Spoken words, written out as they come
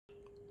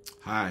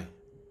Hi,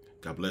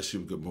 God bless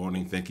you. Good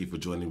morning. Thank you for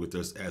joining with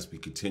us as we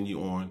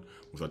continue on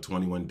with our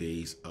 21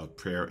 days of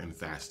prayer and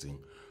fasting.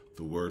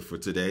 The word for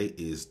today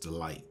is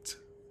delight.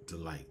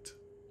 Delight.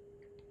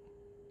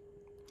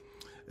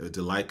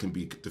 Delight can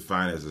be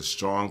defined as a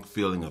strong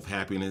feeling of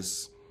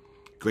happiness,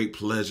 great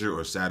pleasure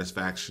or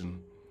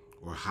satisfaction,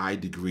 or high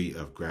degree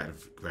of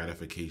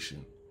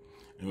gratification.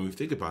 And when we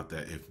think about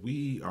that, if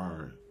we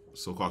are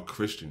so-called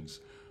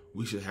Christians,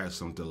 we should have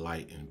some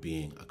delight in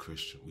being a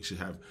Christian. We should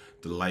have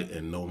delight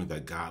in knowing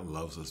that God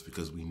loves us,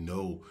 because we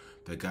know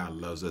that God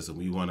loves us, and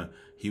we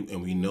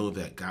know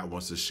that God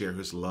wants to share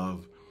his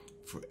love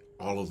for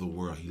all of the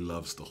world. He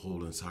loves the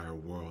whole entire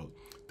world,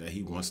 that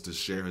he wants to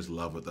share his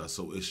love with us.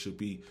 So it should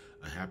be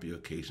a happy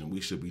occasion.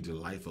 We should be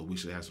delightful. We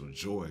should have some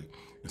joy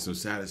and some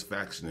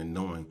satisfaction in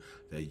knowing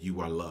that you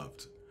are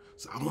loved.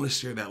 So I want to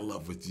share that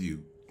love with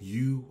you.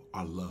 You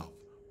are loved.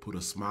 Put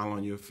a smile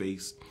on your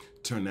face,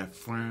 turn that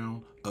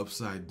frown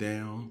upside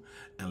down,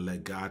 and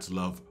let God's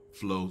love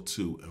flow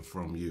to and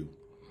from you.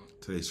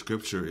 Today's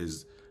scripture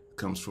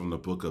comes from the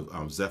book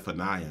of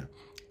Zephaniah,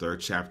 3rd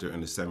chapter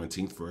and the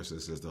 17th verse.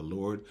 It says, "The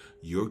Lord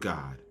your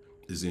God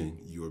is in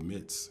your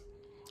midst,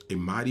 a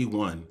mighty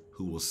one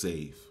who will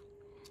save.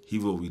 He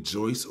will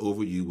rejoice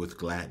over you with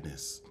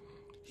gladness.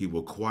 He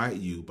will quiet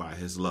you by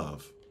his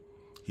love.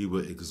 He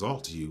will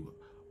exalt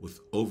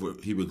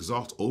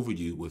over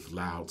you with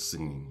loud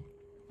singing."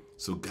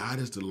 So God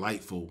is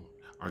delightful.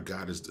 Our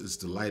God is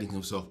delighting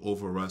himself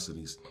over us, and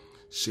he's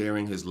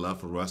sharing his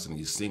love for us, and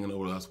he's singing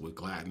over us with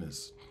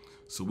gladness.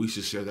 So we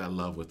should share that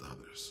love with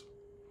others.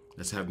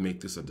 Let's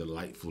make this a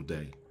delightful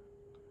day.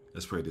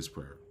 Let's pray this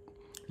prayer.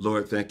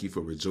 Lord, thank you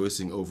for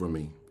rejoicing over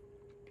me.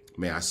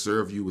 May I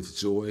serve you with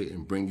joy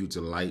and bring you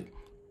delight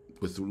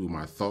through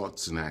my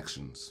thoughts and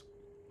actions.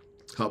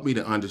 Help me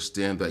to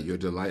understand that your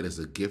delight is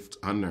a gift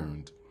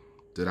unearned,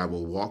 that I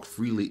will walk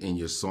freely in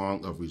your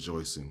song of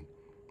rejoicing.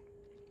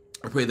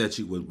 I pray that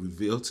you would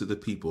reveal to the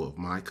people of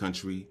my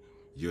country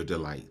your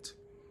delight.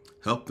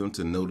 Help them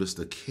to notice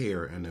the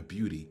care and the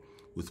beauty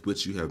with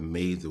which you have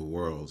made the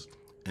world,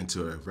 and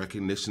to a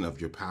recognition of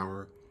your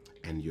power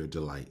and your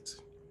delight.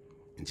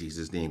 In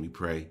Jesus' name we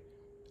pray,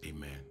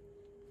 amen.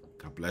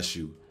 God bless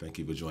you. Thank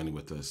you for joining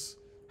with us.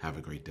 Have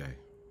a great day.